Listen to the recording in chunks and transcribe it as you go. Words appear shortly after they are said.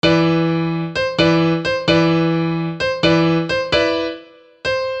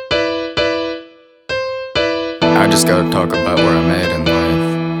just gotta talk about where I'm at in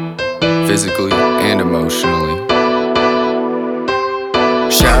life, physically and emotionally.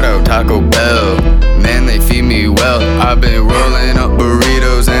 Shout out Taco Bell, man, they feed me well. I've been rolling up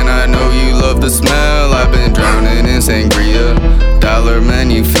burritos and I know you love the smell. I've been drowning in sangria, dollar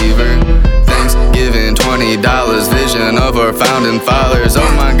menu fever, Thanksgiving, $20, vision of our founding fathers.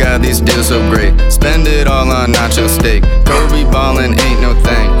 Oh my God, these deals so great, spend it all on nacho steak. Kobe ballin' ain't no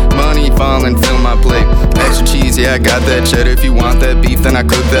thing, money falling, fill my plate. Extra cheese, yeah, I got that cheddar. If you want that beef, then I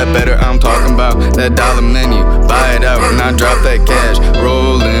cook that better. I'm talking about that dollar menu, buy it out and I drop that cash.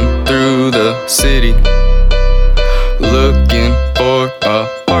 Rolling through the city, looking for a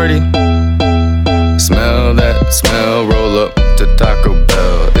party. Smell that smell, roll up to Taco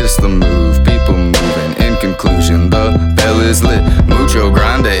Bell. It's the move, people moving. In conclusion, the bell is lit. Mucho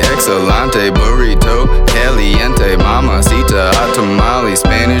grande, excelente, burrito, caliente, mamacita, hot tamale.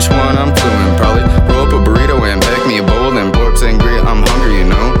 Spanish one, I'm fluent, probably. Roll up a burrito and pack me a bowl and pork sangria. I'm hungry, you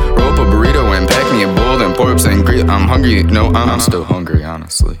know. Roll up a burrito and pack me a bowl and pork sangria. I'm hungry, you know. I'm still hungry,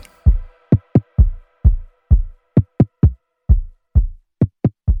 honestly.